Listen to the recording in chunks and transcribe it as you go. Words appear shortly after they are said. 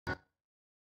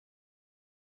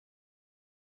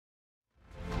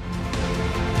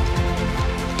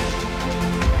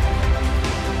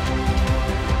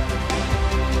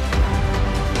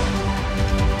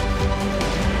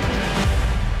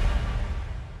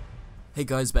Hey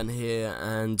guys, Ben here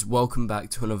and welcome back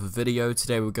to another video.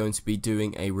 Today we're going to be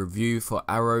doing a review for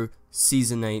Arrow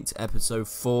Season 8 Episode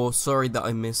 4. Sorry that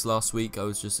I missed last week, I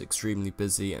was just extremely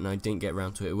busy and I didn't get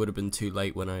around to it. It would have been too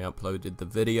late when I uploaded the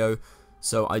video,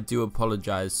 so I do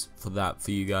apologize for that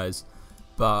for you guys.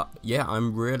 But yeah,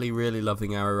 I'm really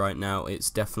loving Arrow right now. It's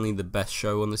definitely the best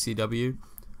show on the CW,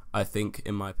 I think,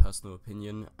 in my personal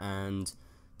opinion, and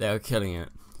they're killing it.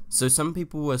 So some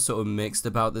people were sort of mixed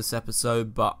about this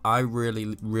episode, but I really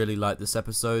like this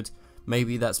episode.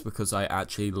 Maybe that's because I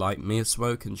actually like Mia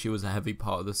Smoke and she was a heavy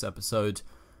part of this episode,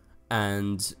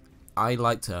 and I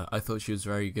liked her. I thought she was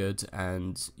very good,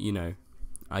 and you know,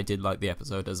 I did like the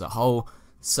episode as a whole.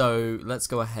 So let's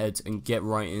go ahead and get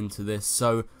right into this.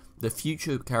 So the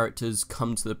future characters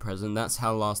come to the present. That's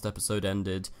how last episode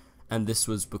ended. And this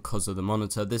was because of the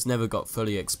Monitor. This never got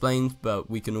fully explained, but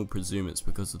we can all presume it's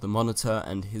because of the Monitor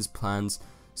and his plans.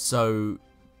 So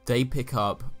they pick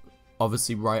up,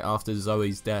 obviously, right after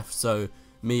Zoe's death. So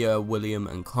Mia, William,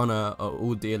 and Connor are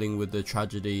all dealing with the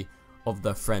tragedy of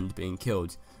their friend being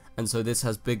killed. And so this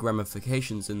has big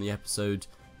ramifications in the episode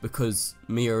because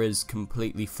Mia is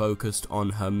completely focused on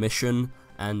her mission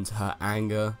and her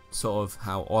anger, sort of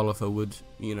how Oliver would,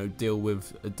 you know, deal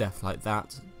with a death like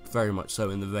that. Very much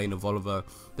so in the vein of Oliver.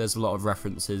 There's a lot of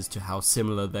references to how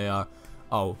similar they are.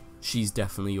 Oh, she's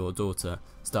definitely your daughter,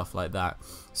 stuff like that.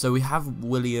 So we have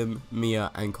William,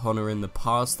 Mia, and Connor in the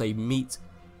past. They meet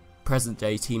present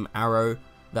day Team Arrow,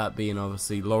 that being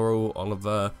obviously Laurel,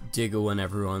 Oliver, Diggle, and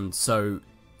everyone. So,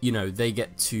 you know, they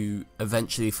get to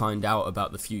eventually find out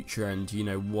about the future and, you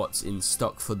know, what's in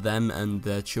stock for them and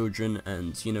their children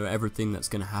and, you know, everything that's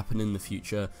going to happen in the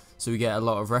future. So we get a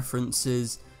lot of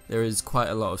references. There is quite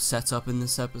a lot of setup in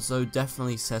this episode,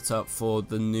 definitely set up for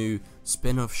the new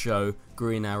spin-off show,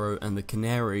 Green Arrow and the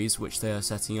Canaries, which they are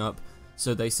setting up.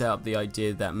 So they set up the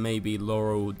idea that maybe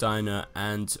Laurel, Dinah,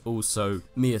 and also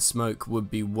Mia Smoke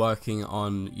would be working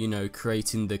on, you know,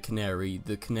 creating the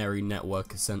Canary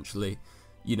network essentially,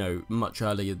 you know, much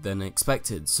earlier than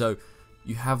expected. So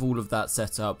you have all of that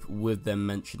set up with them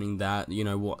mentioning that, you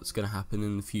know, what's going to happen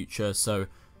in the future. So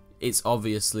it's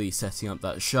obviously setting up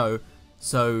that show.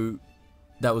 So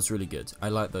that was really good. I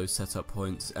like those setup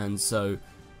points. And so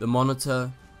the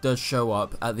Monitor does show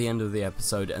up at the end of the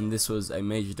episode, and this was a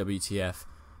major WTF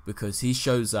because he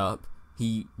shows up,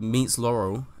 he meets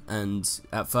Laurel, and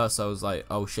at first I was like,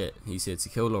 oh shit, he's here to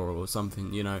kill Laurel or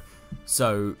something, you know.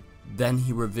 So then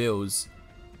he reveals,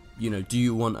 you know, do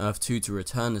you want Earth 2 to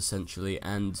return essentially,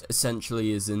 and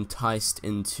essentially is enticed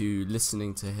into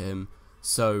listening to him.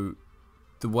 So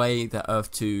the way that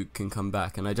Earth 2 can come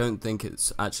back, and I don't think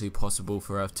it's actually possible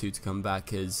for Earth 2 to come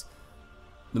back, is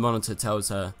the Monitor tells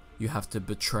her you have to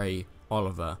betray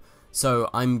Oliver.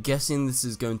 So I'm guessing this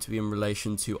is going to be in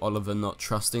relation to Oliver not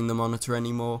trusting the Monitor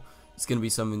anymore. It's going to be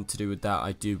something to do with that,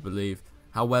 I do believe.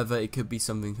 However, it could be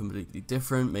something completely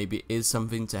different. Maybe it is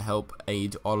something to help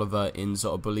aid Oliver in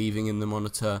sort of believing in the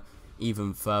Monitor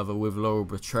even further, with Laurel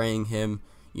betraying him.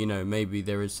 You know, maybe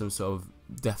there is some sort of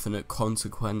definite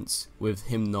consequence with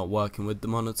him not working with the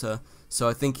Monitor. So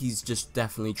I think he's just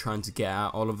definitely trying to get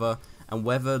at Oliver, and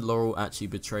whether Laurel actually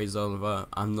betrays Oliver,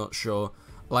 I'm not sure.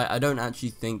 Like, I don't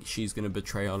actually think she's going to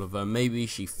betray Oliver. Maybe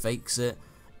she fakes it,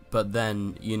 but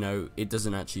then, you know, it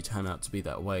doesn't actually turn out to be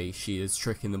that way. She is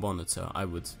tricking the Monitor, I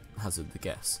would hazard the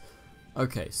guess.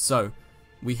 Okay, so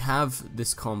we have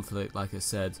this conflict. Like I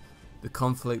said, the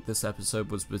conflict this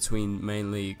episode was between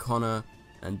mainly Connor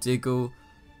and Diggle,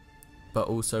 but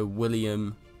also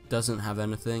William doesn't have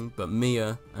anything, but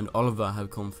Mia and Oliver have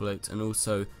conflict, and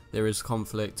also there is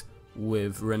conflict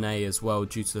with Renee as well,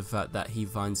 due to the fact that he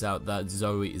finds out that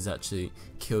Zoe is actually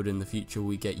killed in the future.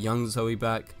 We get young Zoe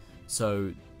back,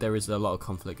 so there is a lot of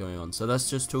conflict going on. So let's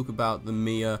just talk about the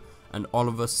Mia and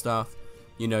Oliver stuff.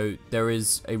 You know, there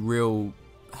is a real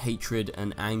hatred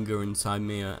and anger inside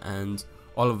Mia, and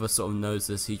Oliver sort of knows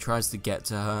this. He tries to get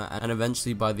to her, and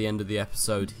eventually by the end of the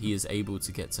episode he is able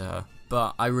to get to her.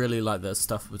 But I really like the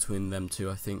stuff between them two.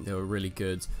 I think they were really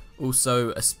good.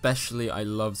 Also, especially, I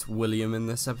loved William in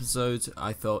this episode.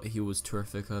 I thought he was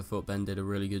terrific. I thought Ben did a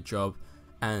really good job,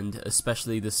 and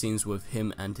especially the scenes with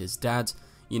him and his dad.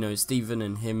 You know, Stephen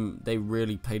and him, they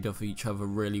really played off each other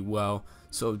really well,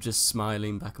 sort of just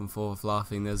smiling back and forth,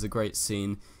 laughing. There's a great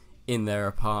scene in their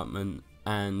apartment,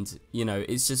 and you know,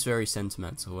 it's just very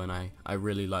sentimental, and I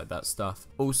really like that stuff.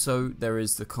 Also, there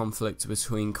is the conflict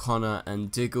between Connor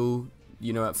and Diggle.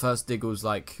 You know, at first Diggle's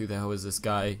like, who the hell is this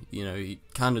guy? You know, he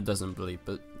kind of doesn't believe,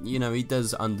 but you know, he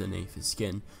does underneath his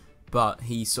skin. But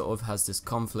he sort of has this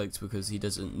conflict because he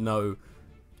doesn't know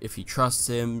if he trusts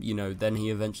him. Then he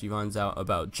eventually finds out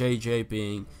about JJ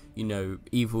being,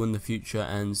 evil in the future,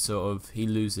 and sort of he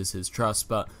loses his trust.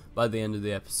 But by the end of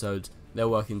the episode, they're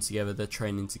working together, they're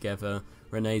training together.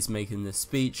 Renee's making this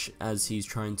speech as he's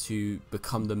trying to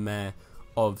become the mayor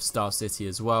of Star City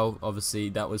as well. Obviously,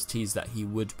 that was teased that he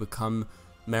would become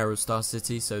mayor of Star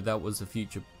City, so that was a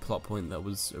future plot point that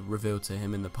was revealed to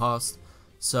him in the past.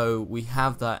 So we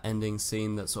have that ending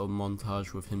scene, that sort of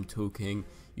montage with him talking.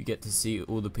 You get to see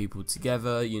all the people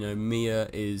together. Mia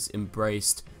is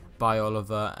embraced by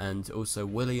Oliver and also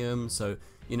William, so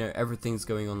everything's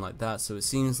going on like that. So it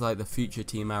seems like the future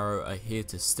Team Arrow are here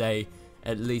to stay,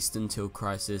 at least until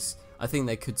Crisis. I think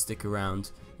they could stick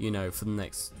around, for the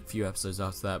next few episodes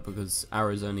after that, because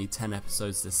Arrow's only 10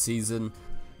 episodes this season.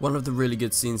 One of the really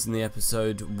good scenes in the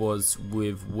episode was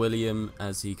with William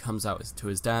as he comes out to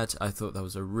his dad. I thought that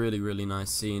was a really, really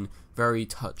nice scene, very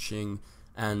touching,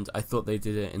 and I thought they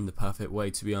did it in the perfect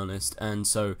way, to be honest. And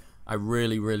so I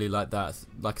really, really like that.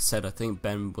 Like I said, I think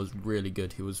Ben was really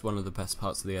good. He was one of the best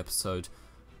parts of the episode.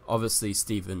 Obviously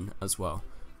Stephan as well.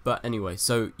 But anyway,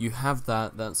 so you have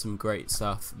that, that's some great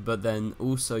stuff. But then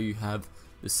also you have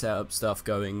the setup stuff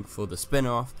going for the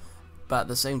spin-off. But at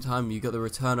the same time, you got the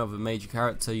return of a major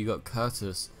character. You got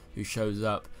Curtis, who shows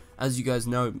up. As you guys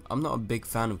know, I'm not a big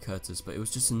fan of Curtis, but it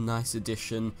was just a nice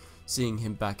addition seeing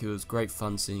him back. It was great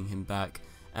fun seeing him back,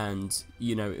 and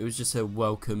it was just a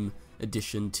welcome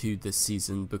addition to this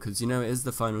season, because it is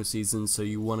the final season, so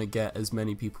you want to get as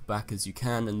many people back as you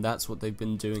can, and that's what they've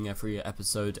been doing every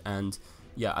episode. And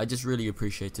yeah, I just really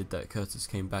appreciated that Curtis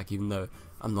came back, even though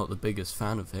I'm not the biggest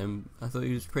fan of him. I thought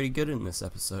he was pretty good in this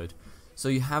episode. So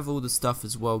you have all the stuff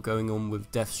as well going on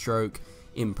with Deathstroke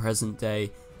in present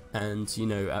day, and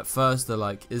at first they're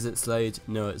like, is it Slade?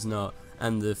 No, it's not.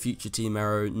 And the future Team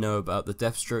Arrow know about the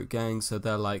Deathstroke gang, so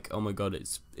they're like, oh my god,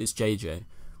 it's JJ.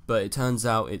 But it turns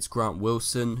out it's Grant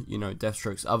Wilson,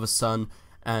 Deathstroke's other son,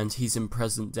 and he's in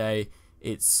present day.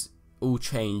 It's all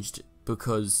changed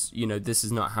because this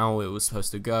is not how it was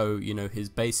supposed to go. His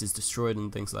base is destroyed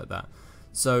and things like that.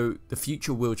 So the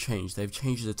future will change. They've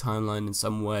changed the timeline in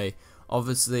some way.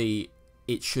 Obviously,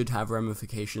 it should have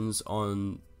ramifications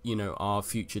on, our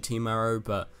future Team Arrow,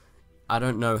 but I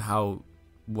don't know how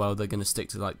well they're going to stick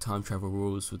to like time travel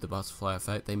rules with the butterfly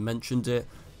effect. They mentioned it,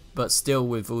 but still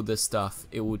with all this stuff,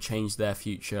 it will change their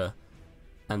future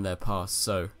and their past.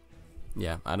 So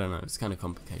yeah, I don't know, it's kind of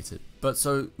complicated. But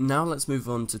so now let's move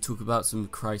on to talk about some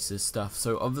Crisis stuff.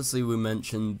 So obviously we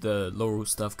mentioned the Laurel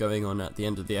stuff going on at the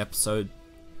end of the episode.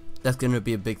 That's going to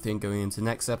be a big thing going into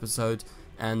next episode.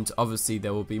 And obviously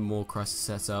there will be more Crisis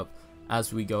setup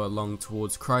as we go along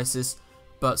towards Crisis.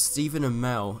 But Stephan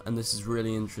Amell, and this is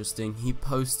really interesting, he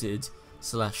posted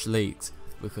 / leaked,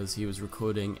 because he was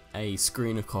recording a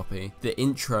screener copy, the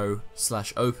intro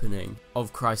 / opening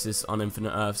of Crisis on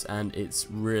Infinite Earths, and it's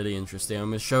really interesting. I'm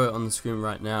going to show it on the screen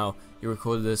right now. He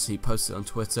recorded this, he posted it on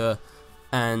Twitter,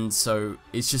 and so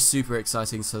it's just super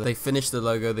exciting. So they finished the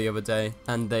logo the other day,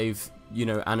 and they've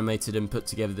animated and put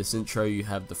together this intro. You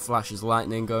have the Flash's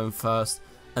lightning going first,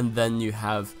 and then you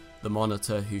have the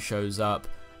Monitor who shows up,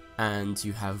 and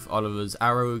you have Oliver's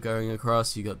arrow going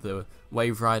across. You got the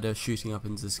Wave Rider shooting up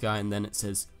into the sky, and then it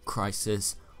says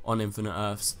Crisis on Infinite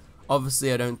Earths.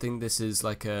 Obviously, I don't think this is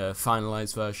like a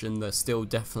finalized version. They're still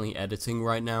definitely editing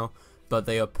right now, but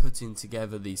they are putting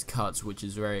together these cuts, which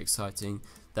is very exciting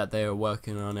that they are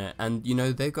working on it. And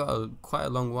they've got quite a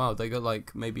long while. They got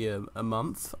like maybe a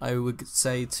month, I would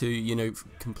say, to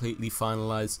completely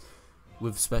finalize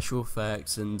with special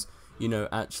effects and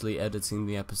actually editing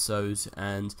the episodes.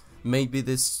 And maybe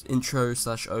this intro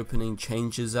 / opening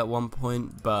changes at one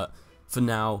point, but for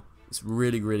now it's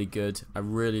really, really good. I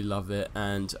really love it,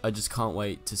 and I just can't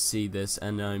wait to see this,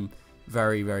 and I'm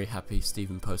very, very happy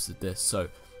Stephan posted this. So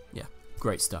yeah,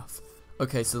 great stuff.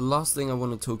 Okay, so the last thing I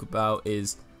want to talk about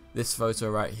is this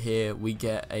photo right here. We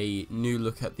get a new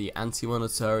look at the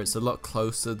Anti-Monitor. It's a lot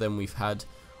closer than we've had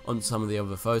on some of the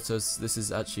other photos. This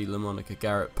is actually LaMonica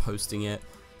Garrett posting it.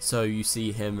 So you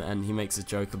see him, and he makes a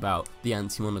joke about the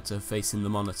Anti-Monitor facing the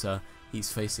Monitor.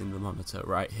 He's facing the Monitor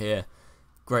right here.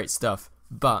 Great stuff.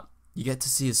 But you get to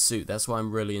see his suit. That's what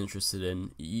I'm really interested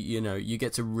in. You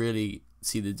get to really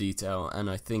see the detail, and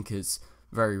I think it's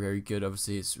very, very good.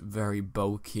 Obviously, it's very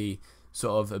bulky,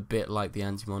 sort of a bit like the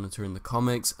Anti-Monitor in the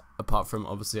comics, apart from,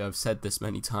 obviously, I've said this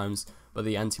many times, but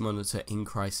the Anti-Monitor in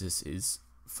Crisis is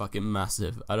fucking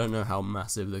massive. I don't know how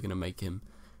massive they're going to make him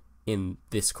in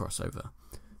this crossover.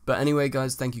 But anyway,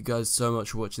 guys, thank you guys so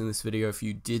much for watching this video. If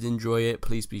you did enjoy it,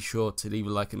 please be sure to leave a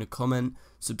like and a comment,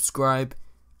 subscribe,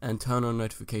 and turn on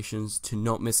notifications to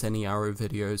not miss any Arrow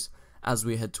videos. as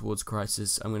we head towards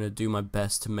Crisis. I'm going to do my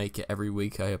best to make it every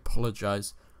week. I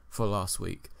apologise for last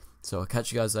week. So I'll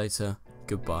catch you guys later.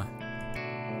 Goodbye.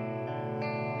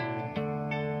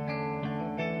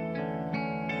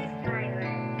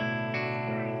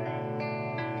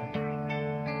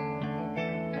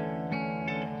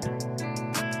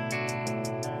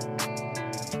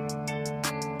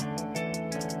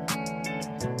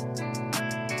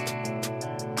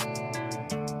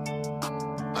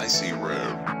 I see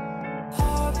red.